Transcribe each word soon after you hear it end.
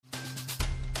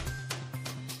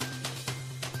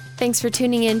Thanks for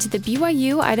tuning in to the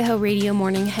BYU Idaho Radio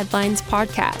Morning Headlines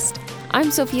podcast. I'm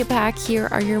Sophia Pack. Here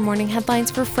are your morning headlines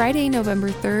for Friday,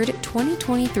 November 3rd,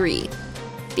 2023.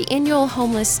 The annual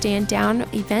Homeless Stand Down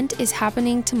event is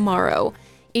happening tomorrow.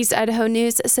 East Idaho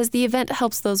News says the event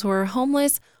helps those who are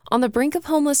homeless, on the brink of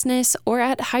homelessness, or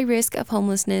at high risk of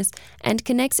homelessness, and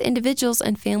connects individuals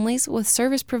and families with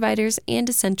service providers and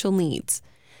essential needs.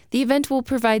 The event will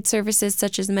provide services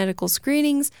such as medical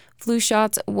screenings, flu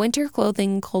shots, winter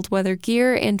clothing, cold weather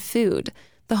gear, and food.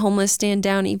 The Homeless Stand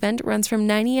Down event runs from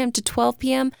 9 a.m. to 12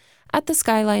 p.m. at the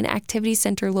Skyline Activity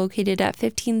Center located at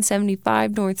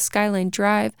 1575 North Skyline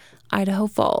Drive, Idaho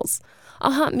Falls.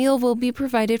 A hot meal will be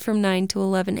provided from 9 to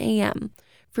 11 a.m.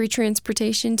 Free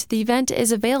transportation to the event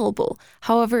is available.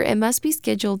 However, it must be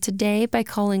scheduled today by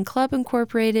calling Club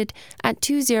Incorporated at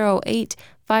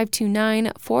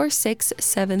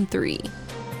 208-529-4673.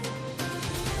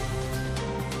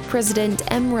 President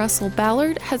M. Russell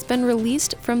Ballard has been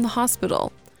released from the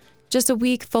hospital. Just a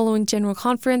week following General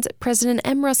Conference, President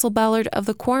M. Russell Ballard of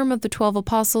the Quorum of the 12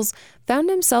 Apostles found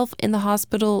himself in the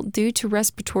hospital due to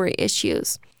respiratory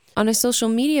issues. On a social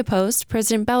media post,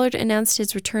 President Ballard announced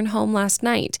his return home last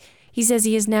night. He says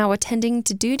he is now attending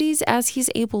to duties as he's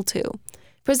able to.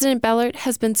 President Ballard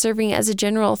has been serving as a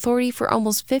general authority for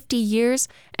almost 50 years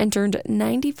and turned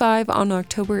 95 on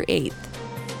October 8th.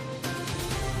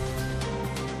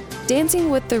 Dancing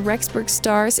with the Rexburg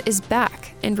Stars is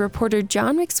back, and reporter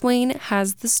John McSwain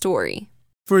has the story.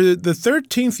 For the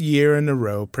 13th year in a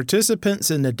row,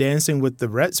 participants in the Dancing with the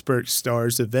Rexburg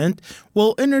Stars event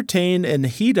will entertain and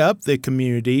heat up the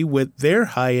community with their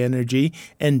high energy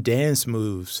and dance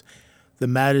moves. The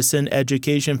Madison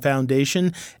Education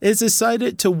Foundation is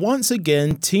excited to once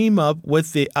again team up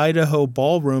with the Idaho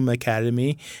Ballroom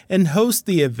Academy and host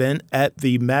the event at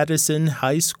the Madison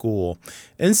High School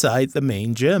inside the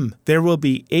main gym. There will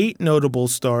be 8 notable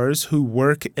stars who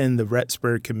work in the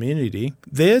Rexburg community.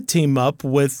 They'll team up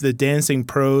with the dancing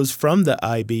pros from the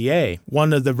IBA.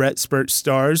 One of the Rexburg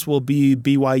stars will be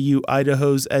BYU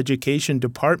Idaho's Education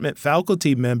Department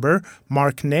faculty member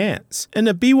Mark Nance. In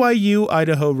a BYU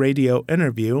Idaho radio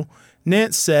interview,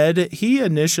 Nance said he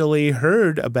initially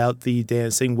heard about the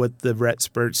Dancing with the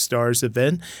Rexburg Stars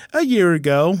event a year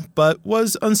ago, but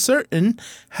was uncertain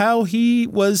how he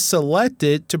was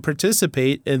selected to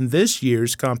participate in this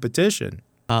year's competition.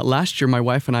 Last year, my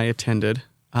wife and I attended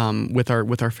with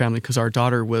our family because our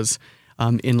daughter was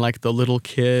in like the little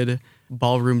kid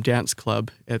ballroom dance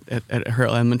club at her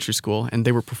elementary school, and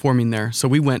they were performing there. So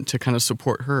we went to kind of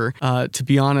support her. To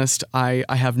be honest, I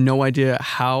have no idea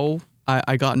how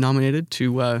I got nominated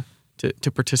to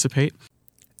participate.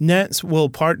 Nance will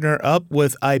partner up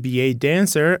with IBA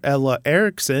dancer Ella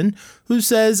Erickson, who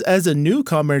says as a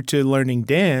newcomer to learning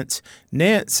dance,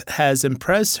 Nance has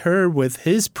impressed her with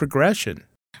his progression.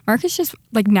 Mark is just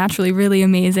like naturally really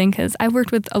amazing because I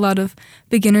worked with a lot of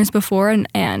beginners before,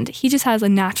 and he just has a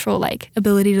natural like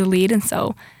ability to lead,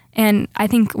 and I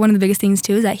think one of the biggest things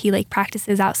too is that he like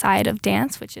practices outside of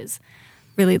dance, which is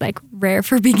really like rare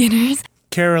for beginners.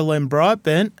 Carolyn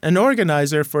Broadbent, an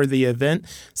organizer for the event,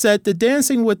 said the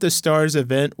Dancing with the Stars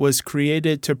event was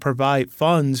created to provide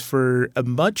funds for a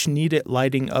much-needed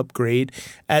lighting upgrade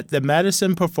at the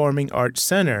Madison Performing Arts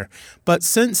Center. But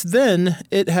since then,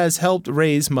 it has helped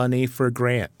raise money for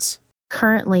grants.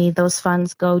 Currently, those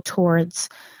funds go towards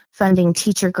funding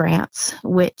teacher grants,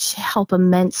 which help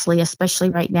immensely,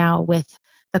 especially right now with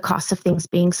the cost of things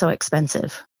being so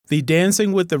expensive. The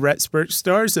Dancing with the Rexburg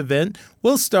Stars event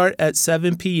will start at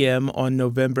 7 p.m. on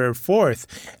November 4th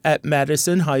at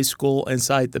Madison High School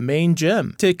inside the main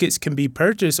gym. Tickets can be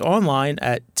purchased online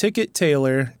at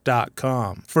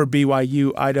TicketTailor.com. For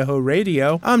BYU Idaho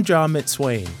Radio, I'm John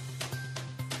McSwain.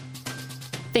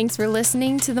 Thanks for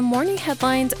listening to the morning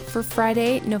headlines for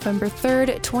Friday, November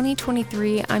 3rd,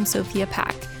 2023. I'm Sophia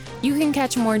Pack. You can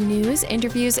catch more news,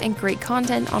 interviews, and great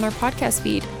content on our podcast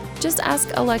feed. Just ask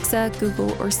Alexa,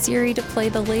 Google, or Siri to play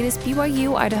the latest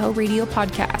BYU Idaho Radio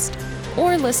podcast.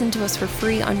 Or listen to us for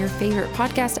free on your favorite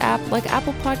podcast app like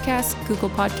Apple Podcasts,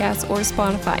 Google Podcasts, or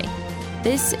Spotify.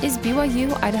 This is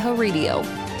BYU Idaho Radio.